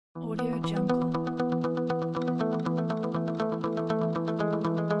Audio Jungle.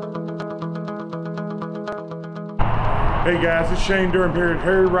 Hey guys, it's Shane Durham here at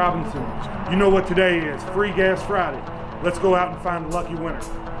Harry Robinson. You know what today is, Free Gas Friday. Let's go out and find a lucky winner.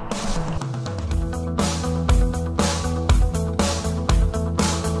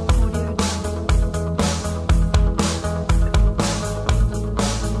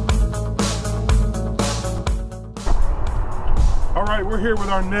 All right, we're here with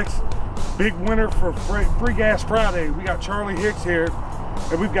our next big winner for Free Gas Friday. We got Charlie Hicks here,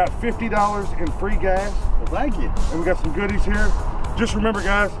 and we've got $50 in free gas. Well, thank you. And we got some goodies here. Just remember,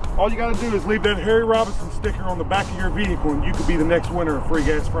 guys, all you got to do is leave that Harry Robinson sticker on the back of your vehicle, and you could be the next winner of Free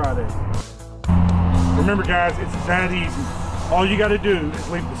Gas Friday. Remember, guys, it's that easy. All you got to do is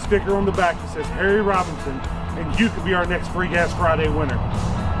leave the sticker on the back that says Harry Robinson, and you could be our next Free Gas Friday winner.